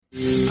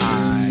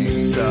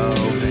so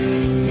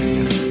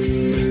vain.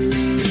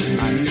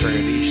 I'm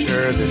pretty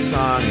sure this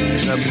song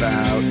is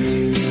about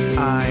me.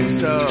 I'm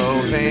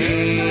so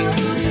vain.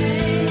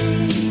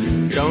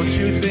 Don't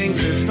you think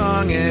this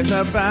song is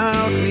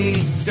about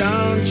me?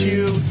 Don't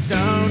you?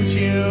 Don't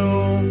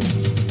you?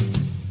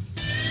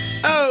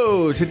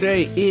 Oh,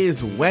 today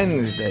is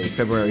Wednesday,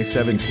 February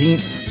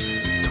 17th,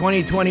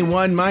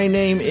 2021. My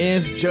name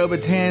is Joe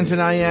Betance,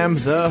 and I am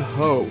the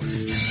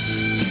host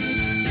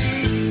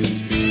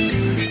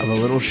of a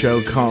little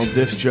show called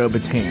This Joe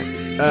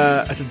Betance.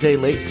 It's a day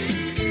late.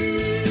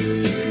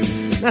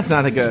 That's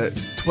not like a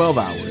 12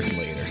 hours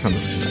late or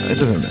something. It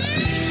doesn't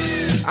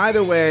matter.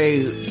 Either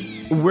way,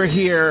 we're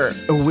here,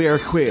 we're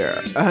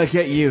queer.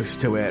 Get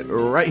used to it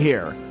right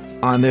here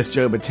on This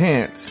Joe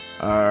Betance.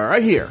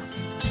 Right here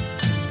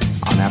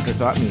on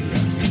Afterthought Media.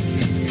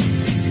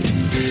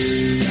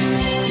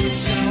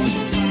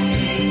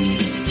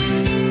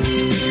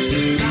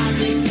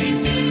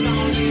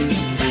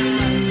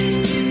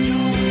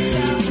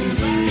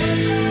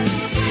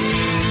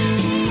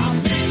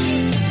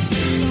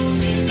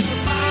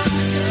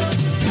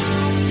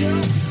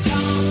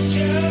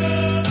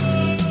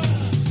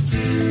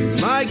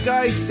 Like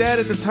I said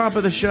at the top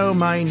of the show,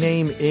 my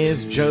name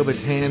is Joe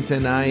Betance,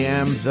 and I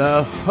am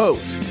the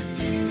host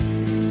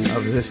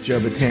of This Joe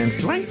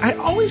Betance. I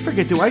always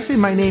forget, do I say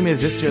my name is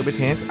This Joe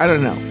Betance? I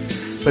don't know.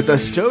 But the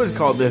show is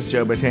called This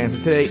Joe Betance,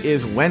 and today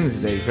is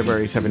Wednesday,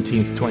 February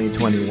 17th,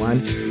 2021.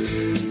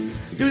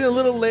 Doing a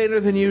little later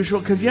than usual,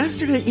 because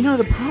yesterday,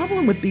 the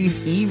problem with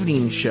these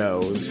evening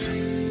shows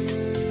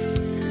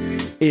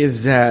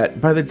is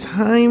that by the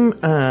time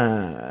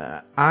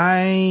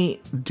I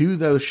do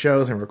those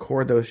shows and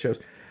record those shows,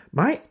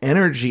 my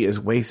energy is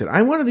wasted.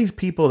 I'm one of these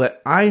people that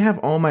I have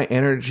all my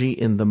energy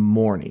in the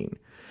morning.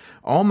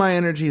 All my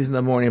energy is in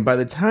the morning. By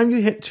the time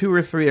you hit 2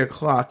 or 3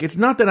 o'clock, it's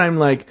not that I'm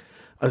like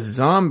a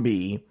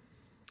zombie,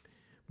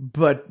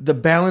 but the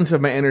balance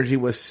of my energy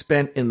was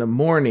spent in the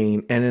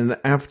morning, and in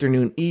the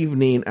afternoon,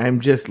 evening, I'm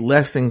just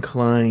less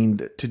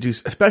inclined to do,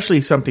 especially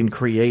something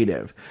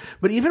creative.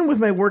 But even with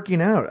my working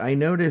out, I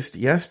noticed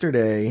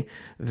yesterday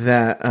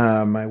that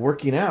my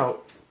working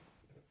out,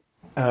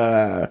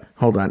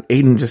 hold on,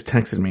 Aiden just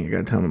texted me. I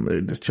gotta tell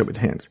him this Joe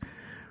Betance.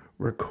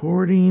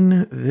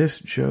 Recording This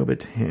Joe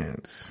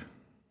Betance.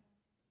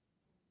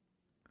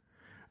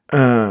 I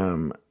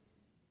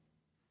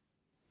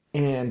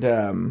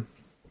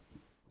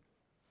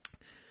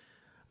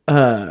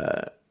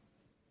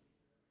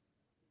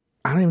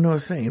don't even know what I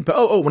was saying,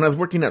 but when I was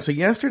working out. So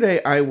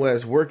yesterday I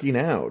was working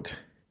out,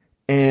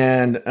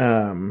 and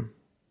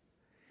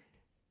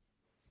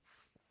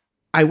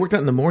I worked out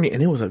in the morning,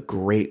 and it was a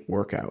great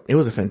workout. It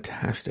was a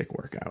fantastic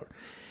workout.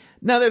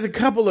 Now, there's a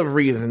couple of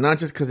reasons, not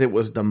just because it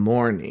was the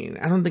morning.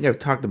 I don't think I've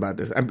talked about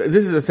this.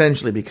 This is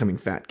essentially becoming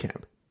fat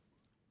camp.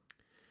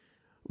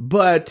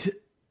 But,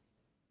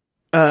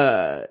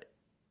 as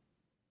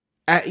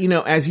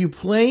you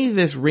play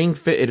this Ring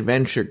Fit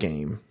Adventure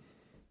game,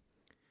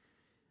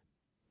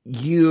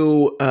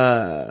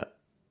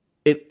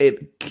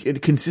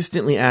 it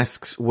consistently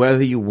asks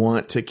whether you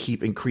want to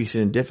keep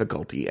increasing in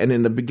difficulty. And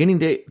in the beginning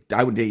day,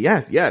 I would say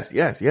yes.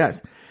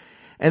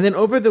 And then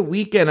over the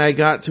weekend, I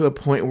got to a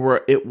point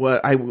where there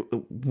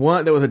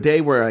was a day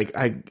where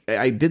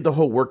I did the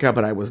whole workout,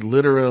 but I was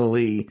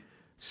literally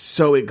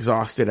so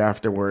exhausted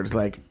afterwards,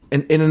 like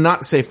in a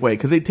not safe way,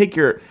 because they take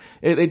your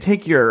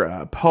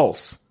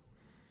pulse.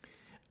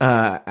 You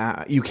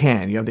have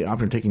the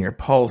option of taking your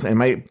pulse, and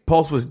my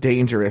pulse was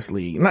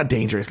not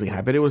dangerously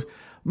high, but it was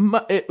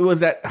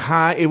that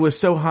high. It was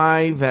so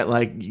high that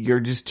like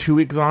you're just too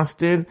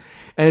exhausted,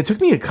 and it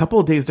took me a couple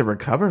of days to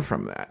recover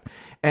from that.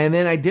 And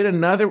then I tried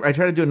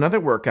to do another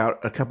workout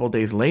a couple of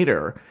days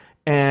later,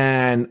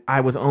 and I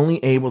was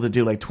only able to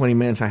do like 20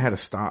 minutes. I had to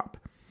stop.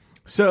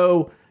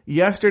 So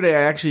yesterday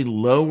I actually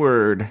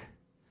lowered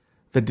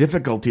the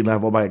difficulty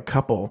level by a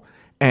couple,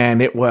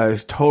 and it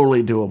was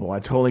totally doable. I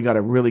totally got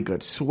a really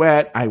good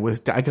sweat. I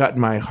got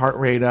my heart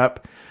rate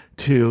up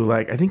to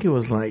like, I think it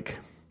was like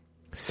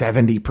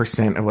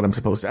 70% of what I'm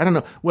supposed to. I don't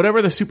know.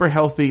 Whatever the super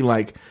healthy,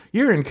 like,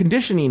 urine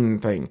conditioning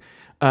thing.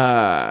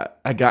 I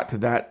got to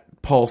that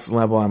pulse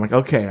level. I'm like,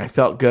 okay, I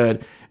felt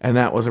good. And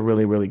that was a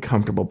really, really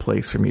comfortable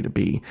place for me to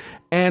be.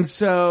 And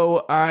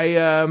so I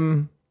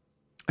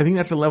think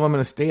that's the level I'm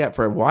going to stay at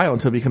for a while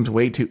until it becomes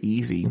way too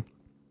easy.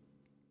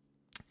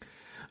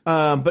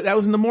 But that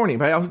was in the morning.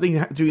 But I also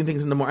think doing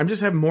things in the morning, I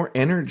just have more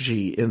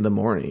energy in the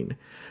morning.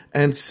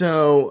 And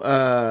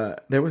so,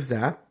 there was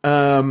that.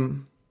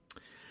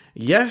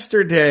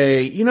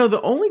 Yesterday,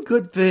 the only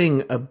good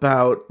thing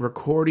about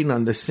recording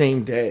on the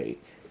same day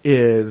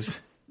is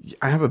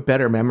I have a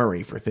better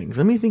memory for things.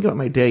 Let me think about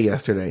my day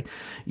yesterday.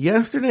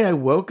 Yesterday, I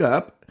woke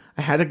up.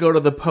 I had to go to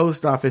the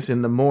post office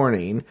in the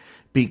morning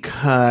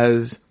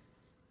because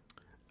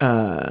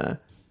of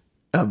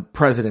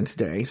President's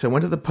Day. So I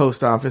went to the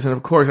post office, and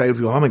of course I was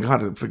going, oh my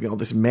God, all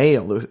this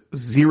mail. There was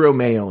zero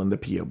mail in the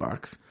P.O.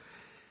 box.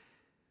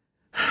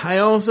 I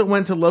also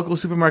went to local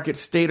supermarket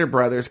Stater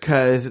Brothers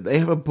because they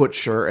have a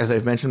butcher, as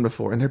I've mentioned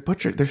before, and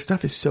their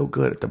stuff is so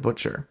good at the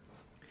butcher.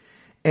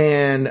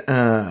 and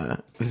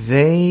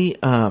they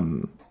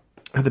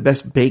have the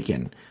best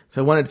bacon.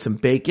 So I wanted some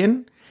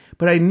bacon,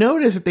 but I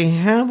noticed that they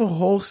have a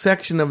whole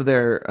section of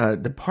their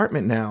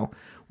department now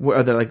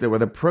where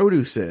the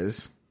produce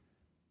is,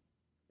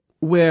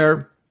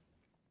 where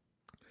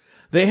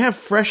they have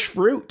fresh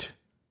fruit.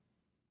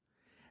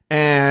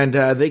 And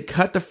they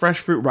cut the fresh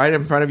fruit right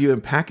in front of you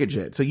and package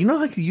it. So you know,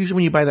 like usually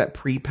when you buy that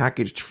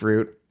pre-packaged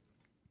fruit,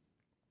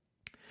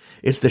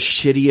 it's the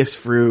shittiest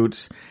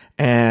fruits,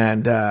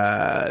 and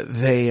it's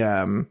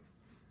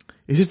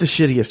just the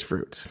shittiest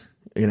fruits,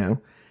 you know.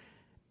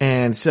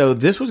 And so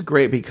this was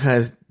great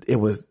because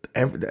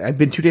I've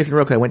been 2 days in a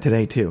row. 'Cause I went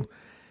today too,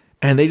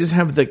 and they just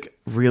have like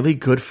really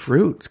good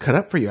fruits cut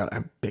up for you.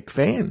 I'm a big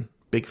fan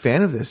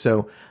of this.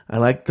 So I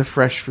like the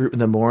fresh fruit in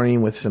the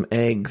morning with some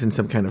eggs and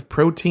some kind of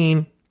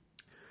protein.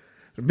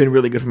 It's been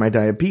really good for my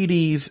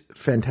diabetes.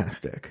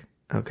 Fantastic.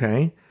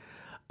 Okay.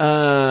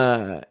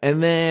 And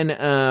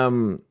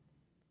then,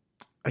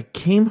 I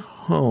came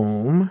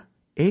home.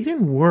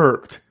 Aiden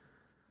worked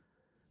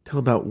till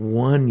about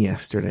 1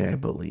 yesterday, I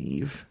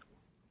believe,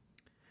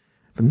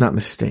 if I'm not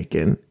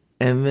mistaken.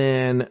 And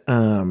then,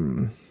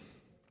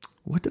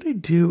 what did I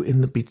do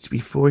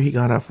before he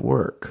got off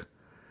work?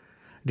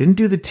 I didn't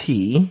do the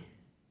tea.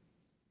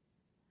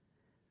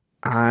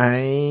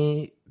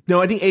 I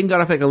think Aiden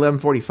got off like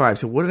 11:45.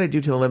 So what did I do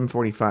till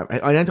 11:45?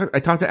 I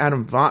talked to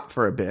Adam Vaught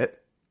for a bit.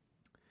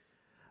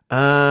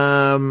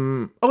 I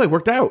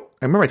worked out.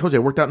 I remember I told you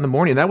I worked out in the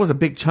morning. That was a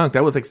big chunk.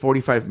 That was like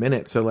 45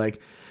 minutes. So like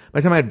by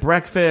the time I had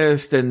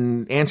breakfast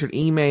and answered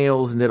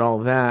emails and did all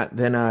that,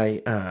 then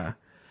I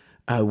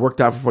worked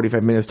out for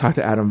 45 minutes, talked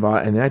to Adam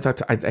Vaught, and then I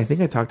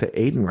think I talked to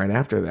Aiden right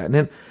after that. And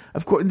then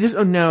of course, just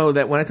know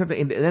that when I talk to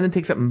Aiden, then it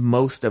takes up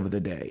most of the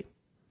day.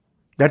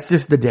 That's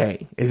just the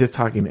day, is just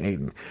talking to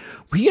Aiden.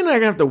 We and I are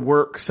going to have to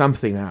work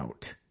something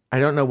out. I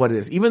don't know what it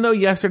is. Even though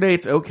yesterday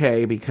it's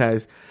okay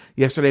because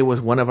yesterday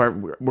was one of our,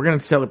 we're going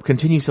to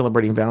continue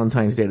celebrating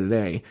Valentine's Day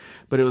today,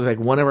 but it was like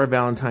one of our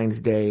Valentine's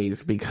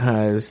Days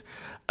because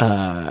we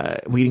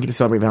didn't get to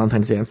celebrate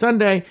Valentine's Day on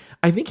Sunday.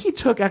 I think he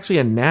took actually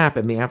a nap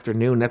in the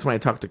afternoon. That's when I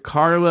talked to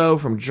Carlo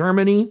from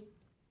Germany.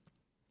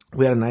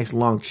 We had a nice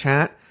long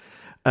chat.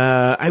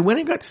 I went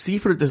and got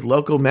seafood at this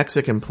local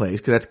Mexican place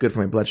because that's good for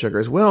my blood sugar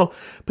as well,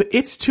 but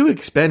it's too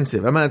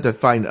expensive. I'm gonna have to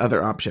find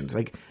other options.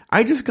 Like,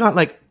 I just got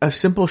like a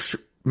simple,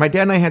 my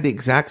dad and I had the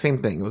exact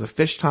same thing. It was a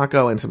fish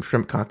taco and some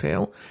shrimp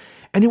cocktail,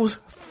 and it was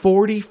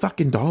 $40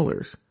 fucking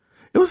dollars.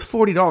 It was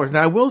 $40.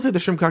 Now I will say the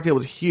shrimp cocktail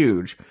was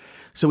huge,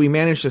 so we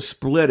managed to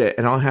split it,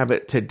 and I'll have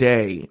it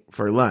today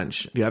for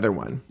lunch. The other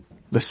one,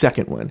 the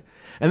second one,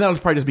 and that'll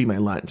probably just be my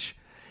lunch.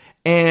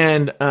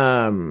 And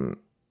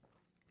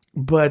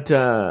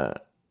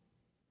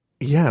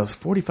yeah, it was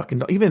 $40 fucking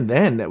dollars. Even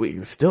then,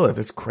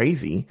 it's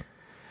crazy,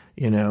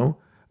 you know?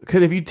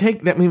 Because if you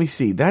take that, let me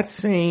see, that's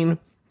saying,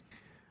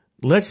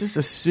 let's just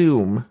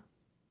assume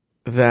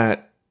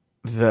that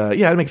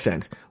that makes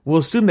sense. We'll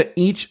assume that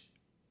each,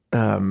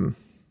 I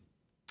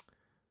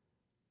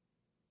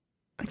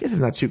guess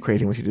it's not too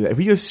crazy once you do that. If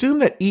you assume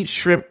that each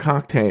shrimp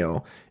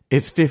cocktail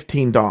is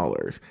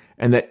 $15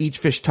 and that each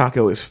fish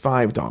taco is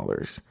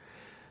 $5,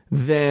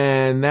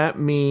 then that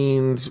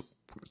means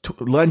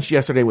lunch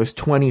yesterday was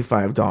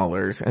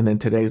 $25 and then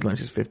today's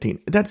lunch is $15.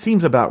 That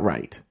seems about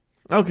right.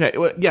 Okay,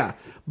 well, yeah,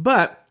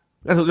 but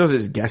those are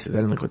just guesses. I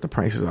didn't look what the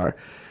prices are.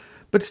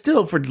 But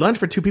still, for lunch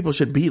for two people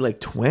should be like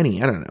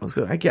 $20. I don't know.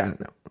 So I don't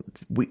know.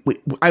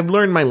 I've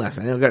learned my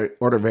lesson. I've got to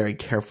order very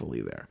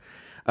carefully there.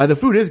 The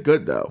food is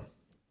good though,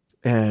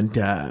 and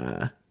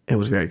it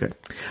was very good.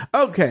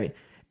 Okay,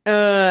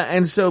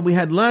 and so we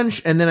had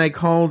lunch, and then I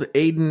called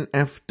Aiden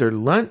after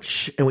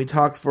lunch, and we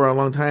talked for a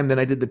long time. Then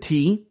I did the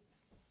tea.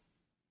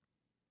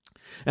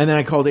 And then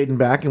I called Aiden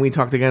back and we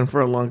talked again for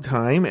a long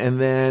time.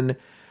 And then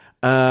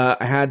I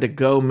had to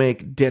go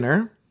make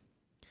dinner.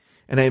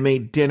 And I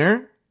made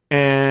dinner.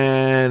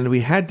 And we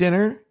had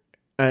dinner.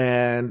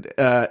 And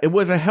it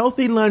was a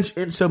healthy lunch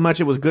in so much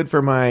it was good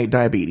for my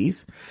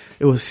diabetes.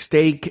 It was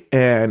steak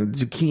and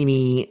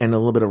zucchini and a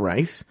little bit of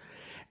rice.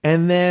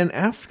 And then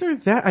after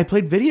that, I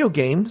played video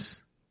games.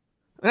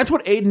 That's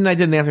what Aiden and I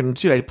did in the afternoon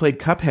too. I played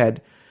Cuphead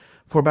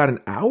for about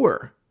an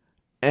hour.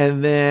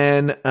 And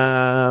then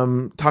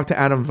talked to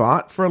Adam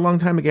Vaught for a long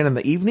time again in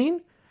the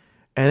evening.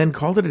 And then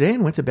called it a day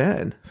and went to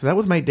bed. So that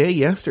was my day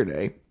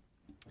yesterday.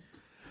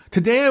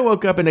 Today I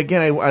woke up, and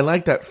again, I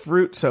like that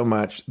fruit so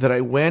much that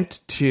I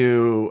went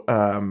to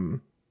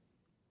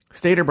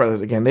Stater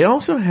Brothers again. They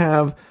also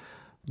have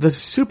the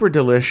super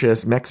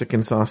delicious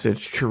Mexican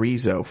sausage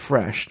chorizo,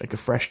 fresh, like a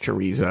fresh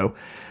chorizo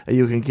that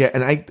you can get.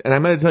 And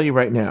I'm going to tell you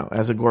right now,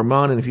 as a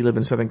gourmand, and if you live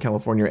in Southern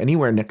California or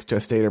anywhere next to a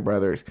Stater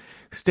Brothers,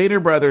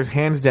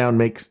 hands down,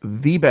 makes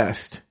the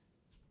best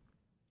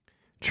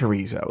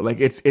chorizo. Like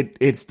it's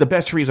the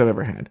best chorizo I've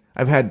ever had.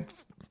 I've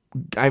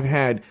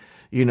had,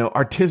 you know,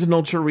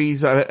 artisanal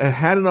chorizo. I've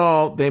had it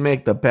all. They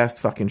make the best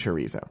fucking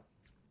chorizo.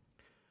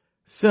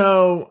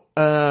 So,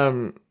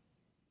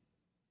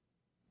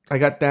 I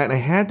got that, and I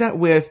had that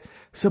with,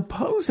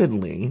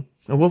 supposedly,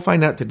 and we'll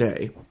find out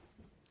today,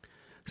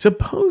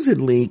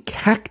 Supposedly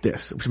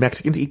cactus, which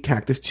Mexicans eat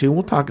cactus too.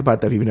 We'll talk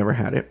about that if you've never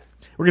had it.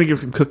 We're going to give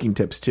some cooking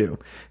tips too.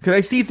 Because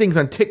I see things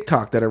on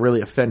TikTok that are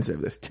really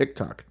offensive, this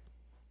TikTok.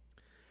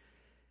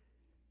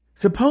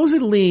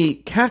 Supposedly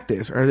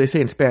cactus, or as they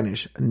say in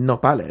Spanish,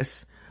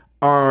 nopales,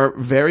 are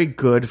very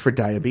good for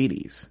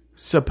diabetes.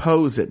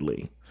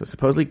 Supposedly. So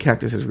supposedly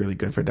cactus is really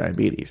good for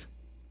diabetes.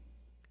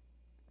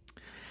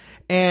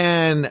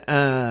 And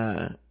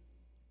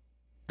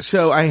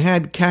so I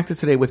had cactus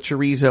today with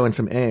chorizo and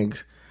some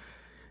eggs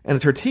and a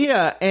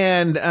tortilla,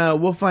 and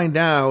we'll find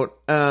out.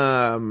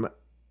 But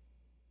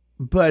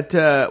what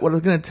I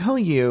was going to tell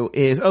you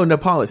is,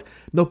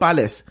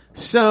 nopales.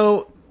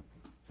 So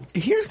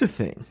here's the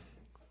thing.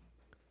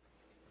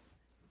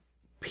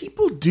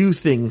 People do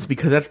things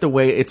because that's the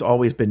way it's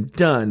always been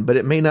done, but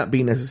it may not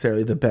be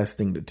necessarily the best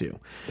thing to do.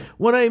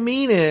 What I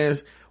mean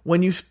is,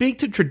 when you speak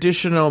to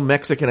traditional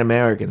Mexican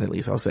Americans, at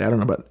least I'll say, I don't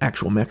know about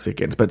actual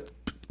Mexicans, but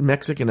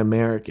Mexican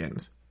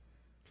Americans,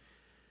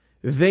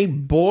 they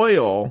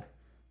boil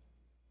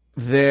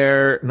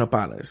their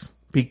nopales.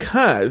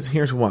 Because,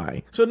 here's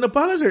why. So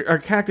nopales are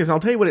cactus, and I'll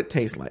tell you what it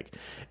tastes like.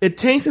 It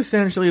tastes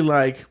essentially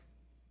like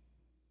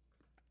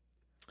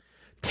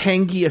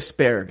tangy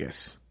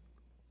asparagus.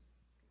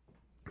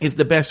 It's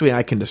the best way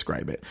I can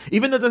describe it.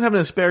 Even though it doesn't have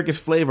an asparagus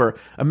flavor,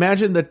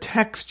 imagine the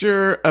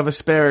texture of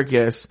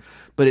asparagus,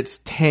 but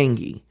it's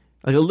tangy.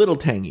 Like a little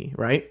tangy,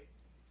 right?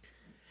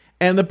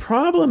 And the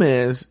problem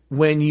is,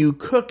 when you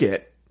cook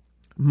it,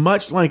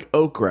 much like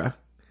okra,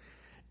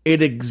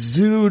 it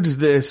exudes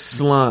this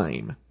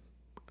slime.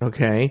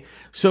 Okay?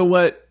 So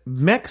what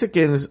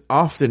Mexicans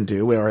often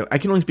do, or I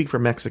can only speak for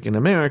Mexican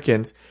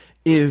Americans,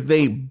 is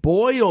they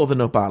boil the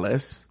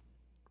nopales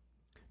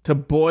to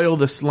boil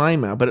the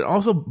slime out, but it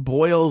also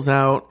boils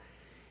out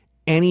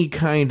any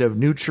kind of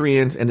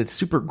nutrients, and it's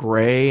super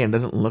gray and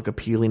doesn't look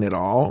appealing at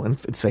all. And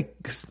it's like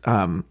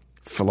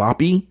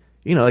floppy.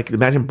 You know, like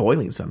imagine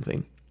boiling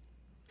something.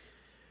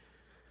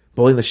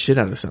 Boiling the shit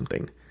out of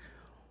something.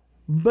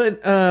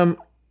 But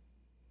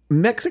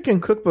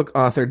Mexican cookbook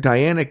author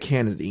Diana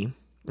Kennedy,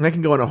 and I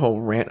can go on a whole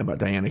rant about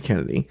Diana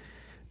Kennedy,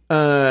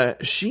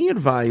 she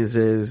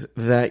advises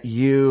that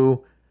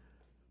you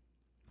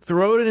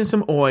throw it in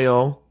some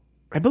oil.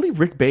 I believe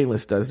Rick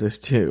Bayless does this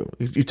too.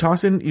 You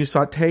toss in, you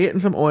saute it in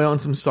some oil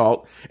and some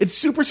salt. It's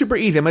super, super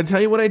easy. I'm going to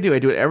tell you what I do. I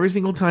do it every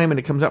single time and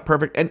it comes out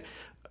perfect. And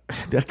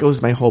that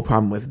goes my whole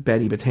problem with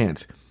Betty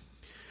Betance.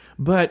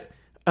 But,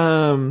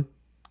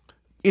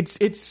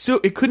 it's so,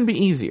 it couldn't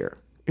be easier.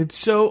 It's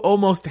so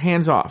almost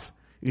hands off.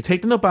 You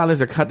take the nopales,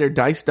 they're cut, they're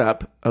diced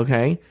up,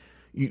 okay?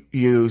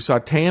 You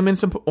saute them in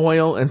some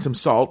oil and some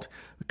salt,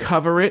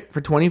 cover it for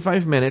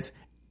 25 minutes.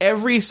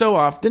 Every so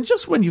often,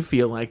 just when you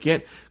feel like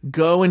it,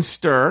 go and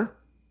stir.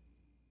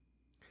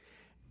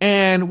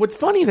 And what's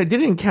funny is I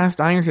did it in cast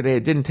iron today.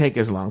 It didn't take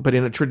as long. But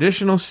in a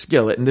traditional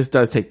skillet, and this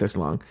does take this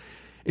long,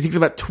 it takes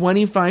about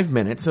 25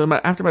 minutes. So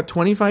after about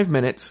 25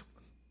 minutes,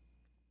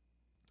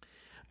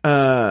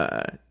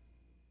 and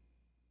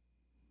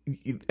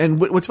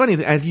what's funny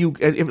is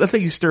let's say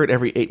you stir it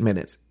every 8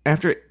 minutes.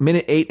 After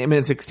minute 8 and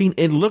minute 16,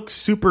 it looks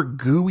super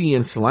gooey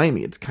and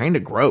slimy. It's kind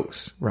of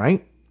gross,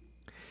 right?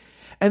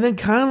 And then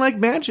kind of like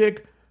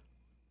magic,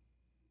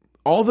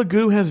 all the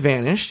goo has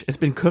vanished. It's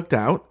been cooked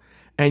out.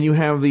 And you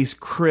have these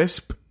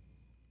crisp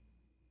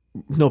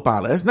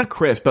nopales. Not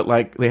crisp, but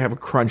like they have a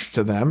crunch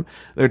to them.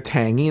 They're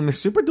tangy and they're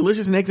super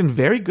delicious and eggs and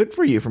very good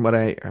for you from what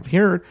I've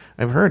heard.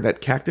 I've heard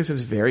that cactus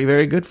is very,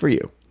 very good for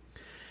you.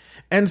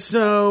 And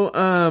so,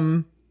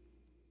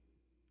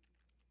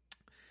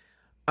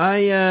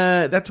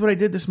 that's what I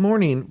did this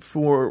morning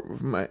for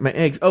my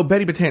eggs. Oh,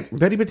 Betty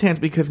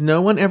Betance, because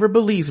no one ever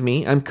believes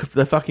me. I'm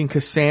the fucking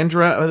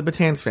Cassandra of the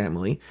Betance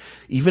family.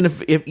 Even if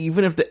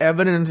the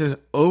evidence is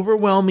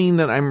overwhelming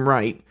that I'm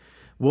right,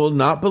 will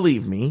not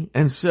believe me.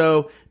 And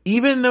so,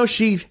 even though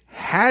she's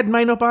had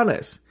my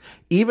nopales,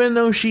 even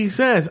though she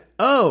says,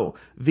 oh,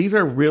 these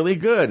are really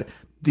good.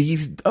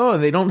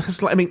 They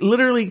don't, I mean,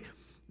 literally,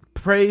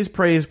 praise,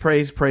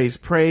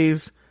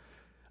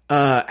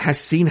 has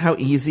seen how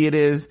easy it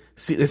is.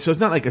 So it's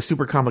not like a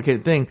super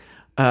complicated thing.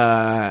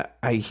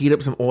 I heat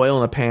up some oil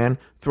in a pan,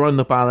 throw in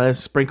the nopales,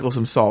 sprinkle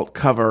some salt,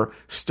 cover,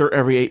 stir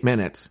every 8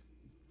 minutes.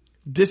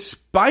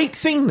 Despite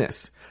seeing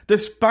this,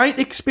 despite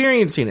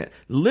experiencing it,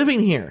 living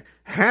here,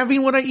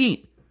 having what I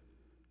eat,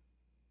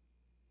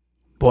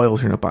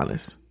 boils her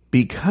nopales.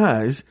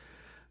 Because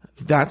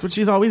that's what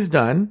she's always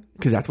done,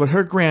 because that's what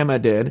her grandma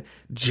did.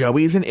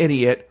 Joey's an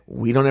idiot.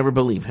 We don't ever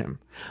believe him.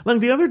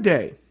 Like the other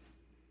day,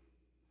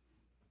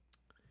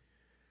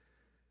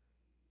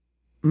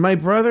 my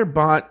brother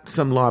bought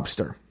some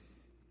lobster.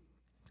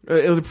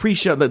 It was a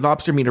pre-show. The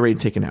lobster meat already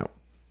taken out.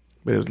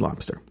 But it was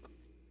lobster.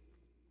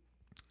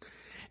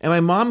 And my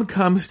mom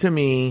comes to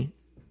me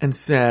and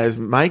says,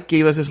 Mike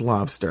gave us this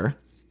lobster.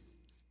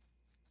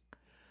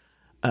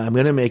 I'm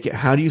going to make it.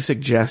 How do you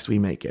suggest we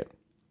make it?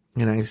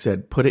 And I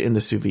said, put it in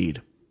the sous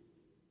vide.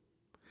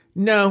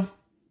 No.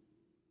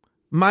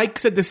 Mike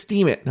said to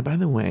steam it. Now, by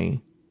the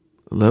way,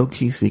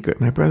 low-key secret.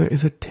 My brother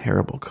is a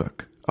terrible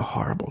cook. A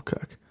horrible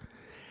cook.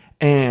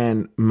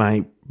 And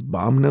my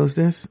mom knows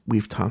this.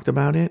 We've talked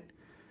about it.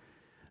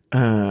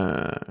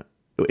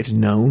 It's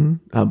known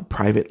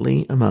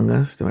privately among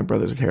us that my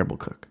brother's a terrible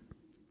cook.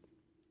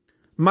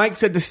 Mike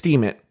said to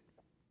steam it.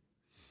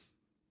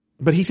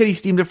 But he said he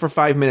steamed it for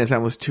 5 minutes.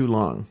 That was too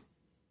long.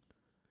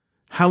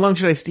 How long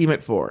should I steam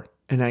it for?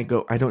 And I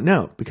go, I don't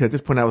know. Because at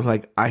this point I was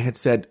like, I had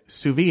said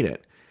sous vide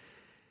it.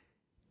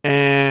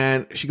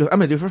 And she goes, I'm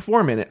going to do it for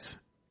 4 minutes.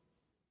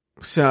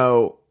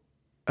 So,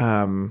 she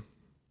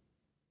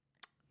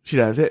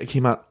does it. It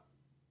came out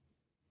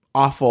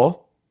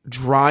awful.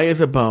 Dry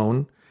as a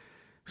bone.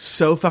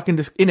 So fucking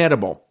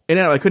inedible.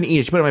 Inedible. I couldn't eat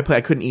it. She put it on my plate.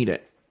 I couldn't eat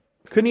it.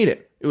 Couldn't eat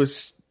it. It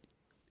was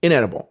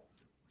inedible.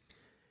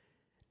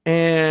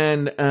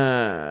 And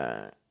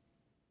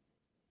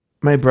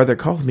my brother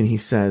calls me and he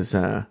says,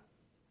 how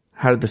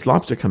did this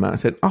lobster come out? I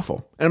said,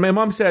 awful. And my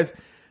mom says,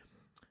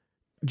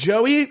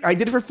 Joey, I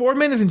did it for 4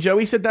 minutes and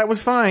Joey said that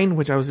was fine,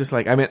 which I was just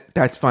like, I mean,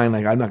 that's fine.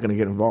 Like, I'm not going to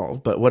get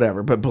involved, but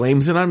whatever. But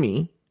blames it on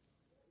me.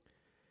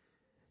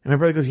 And my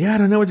brother goes, yeah, I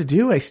don't know what to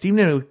do. I steamed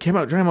it and it came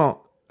out dry.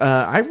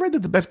 I've read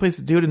that the best place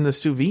to do it in the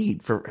sous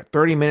vide for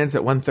 30 minutes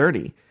at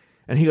 130.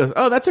 And he goes,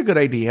 oh, that's a good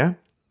idea.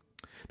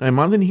 Now, my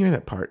mom didn't hear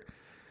that part.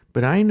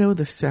 But I know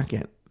the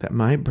second that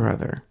my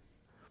brother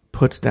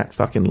puts that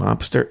fucking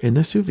lobster in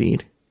the sous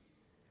vide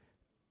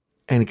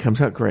and it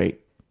comes out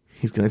great,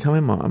 he's going to tell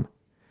my mom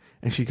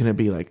and she's going to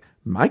be like,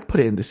 Mike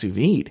put it in the sous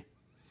vide.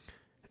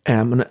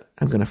 And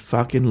I'm going to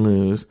fucking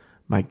lose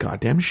my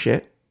goddamn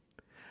shit.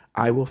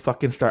 I will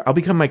fucking I'll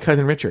become my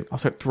cousin Richard. I'll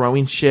start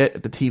throwing shit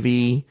at the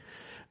TV,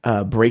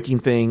 breaking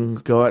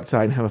things, go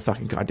outside and have a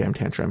fucking goddamn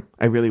tantrum.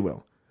 I really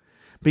will.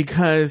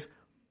 Because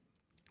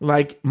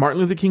like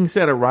Martin Luther King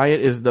said, a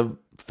riot is the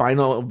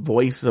final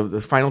voice of the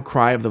final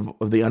cry of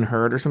the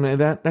unheard or something like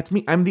that. That's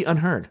me. I'm the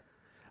unheard.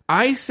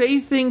 I say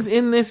things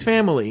in this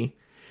family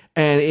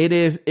and it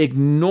is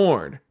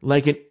ignored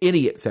like an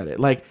idiot said it.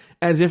 Like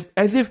as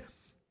if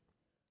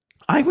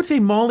I would say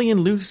Molly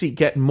and Lucy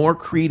get more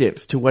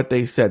credence to what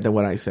they said than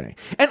what I say.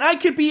 And I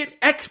could be an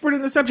expert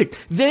in the subject.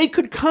 They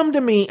could come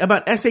to me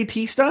about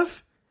SAT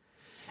stuff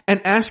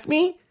and ask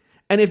me,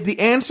 and if the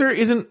answer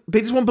isn't,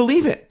 they just won't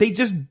believe it. They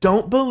just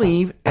don't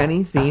believe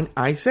anything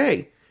I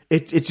say.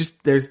 It's just,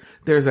 there's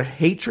a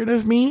hatred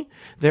of me.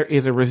 There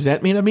is a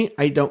resentment of me.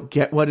 I don't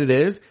get what it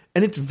is.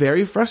 And it's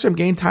very frustrating. I'm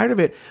getting tired of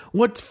it.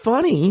 What's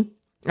funny,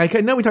 like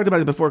I know we talked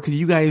about it before because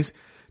you guys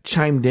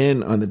chimed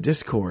in on the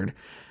Discord.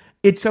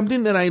 It's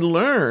something that I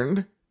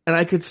learned, and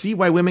I could see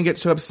why women get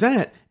so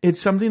upset.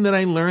 It's something that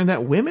I learned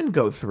that women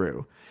go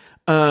through.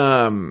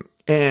 I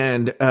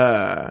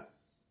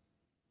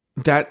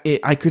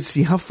could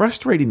see how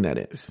frustrating that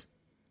is.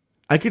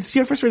 I could see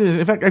how frustrating it is.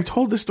 In fact, I've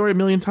told this story a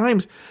million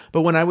times,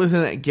 but when I was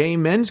in a gay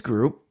men's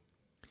group,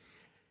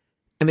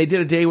 and they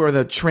did a day where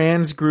the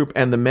trans group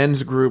and the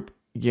men's group,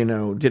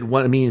 did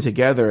one meeting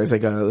together as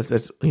like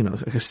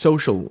a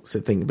social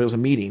thing, but it was a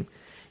meeting.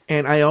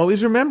 And I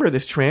always remember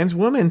this trans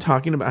woman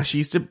talking about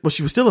she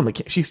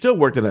still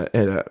worked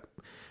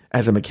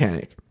as a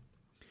mechanic.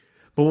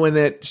 But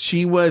when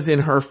she was in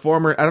her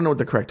former, I don't know what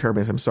the correct term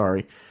is, I'm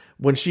sorry.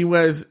 When she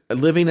was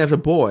living as a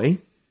boy,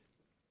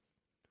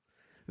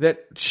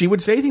 that she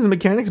would say things to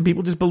mechanics and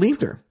people just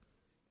believed her.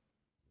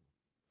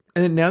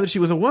 And then now that she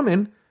was a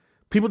woman,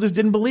 people just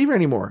didn't believe her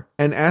anymore.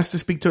 And asked to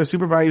speak to a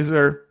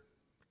supervisor,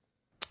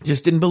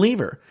 just didn't believe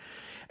her.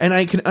 And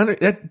I can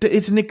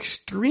it's an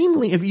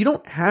extremely, if you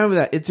don't have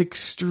that, it's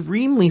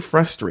extremely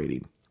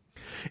frustrating.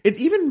 It's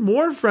even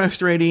more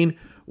frustrating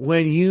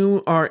when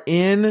you are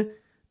in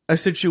a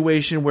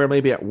situation where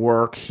maybe at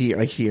work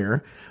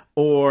here,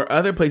 or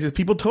other places,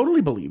 people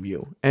totally believe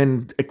you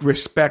and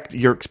respect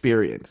your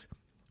experience.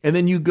 And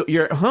then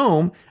you're at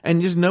home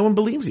and just no one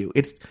believes you.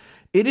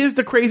 It is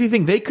the crazy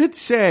thing. They could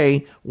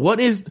say,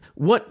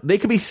 they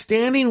could be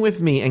standing with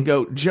me and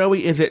go,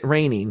 Joey, is it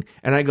raining?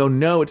 And I go,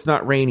 no, it's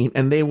not raining.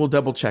 And they will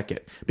double check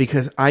it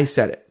because I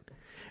said it.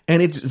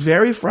 And it's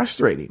very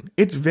frustrating.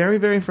 It's very,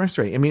 very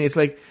frustrating. I mean, it's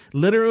like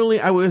literally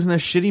I was in a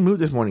shitty mood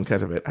this morning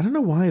because of it. I don't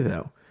know why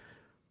though.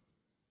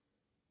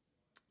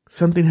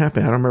 Something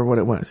happened. I don't remember what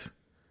it was.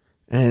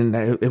 And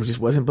it just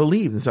wasn't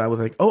believed. And so I was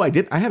like,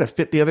 I had a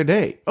fit the other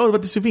day. Oh,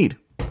 about the sous vide.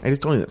 I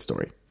just told you that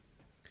story.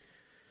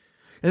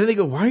 And then they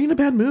go, why are you in a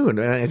bad mood?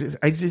 And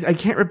I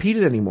can't repeat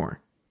it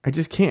anymore. I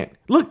just can't.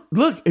 Look,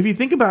 if you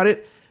think about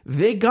it,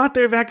 they got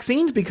their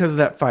vaccines because of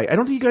that fight. I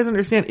don't think you guys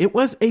understand. It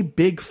was a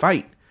big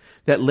fight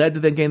that led to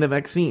them getting the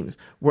vaccines,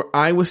 where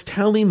I was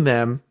telling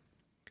them,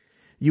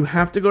 you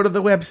have to go to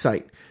the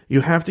website.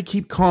 You have to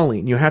keep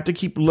calling. You have to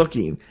keep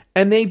looking.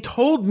 And they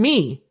told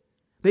me,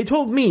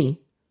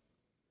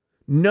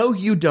 no,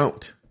 you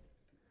don't.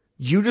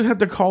 You just have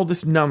to call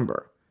this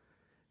number.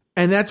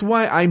 And that's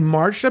why I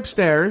marched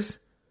upstairs.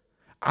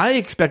 I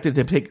expected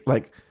to take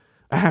like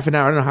a half an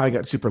hour. I don't know how I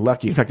got super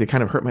lucky. In fact, it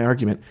kind of hurt my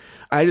argument.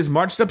 I just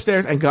marched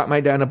upstairs and got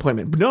my dad an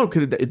appointment. But no,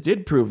 because it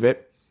did prove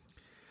it.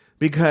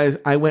 Because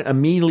I went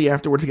immediately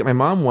afterwards to get my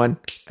mom one,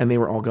 and they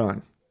were all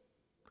gone.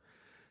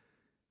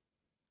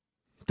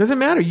 Doesn't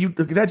matter.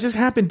 That just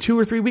happened 2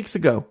 or 3 weeks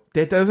ago.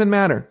 That doesn't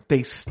matter.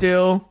 They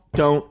still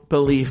don't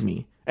believe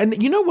me.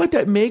 And you know what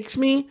that makes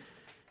me?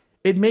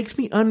 It makes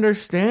me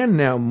understand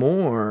now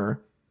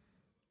more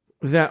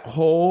that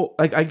whole,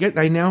 like,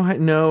 I now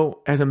know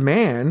as a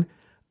man,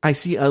 I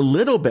see a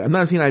little bit. I'm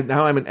not saying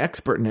now I'm an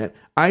expert in it.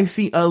 I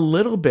see a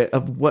little bit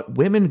of what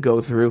women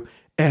go through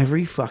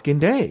every fucking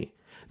day.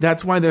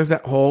 That's why there's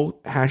that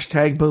whole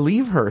hashtag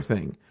believe her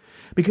thing.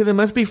 Because it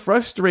must be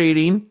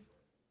frustrating.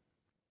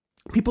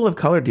 People of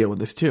color deal with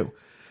this too.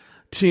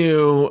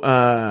 To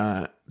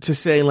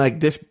say, like,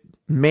 this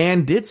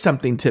man did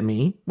something to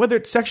me, whether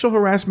it's sexual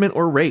harassment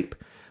or rape,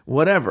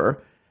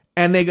 whatever,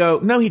 and they go,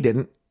 no, he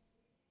didn't.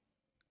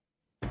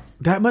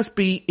 That must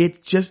be,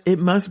 it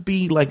must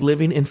be like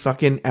living in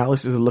fucking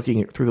Alice through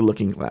the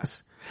looking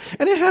glass.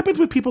 And it happens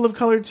with people of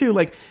color too.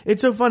 Like,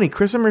 it's so funny.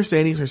 Chris and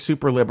Mercedes are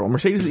super liberal.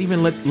 Mercedes is even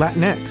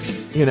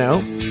Latinx, you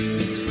know?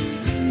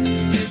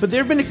 But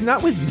it's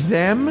not with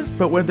them,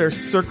 but with their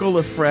circle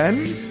of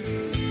friends.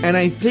 And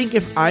I think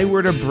if I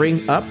were to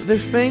bring up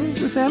this thing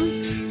with them,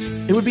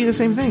 it would be the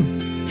same thing.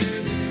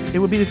 It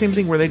would be the same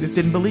thing where they just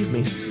didn't believe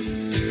me.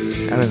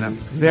 I don't know.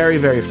 Very,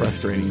 very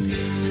frustrating.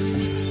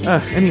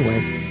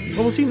 Anyway.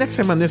 Well, we'll see you next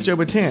time on This Joe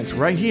Betance,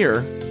 right here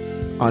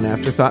on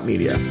Afterthought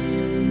Media.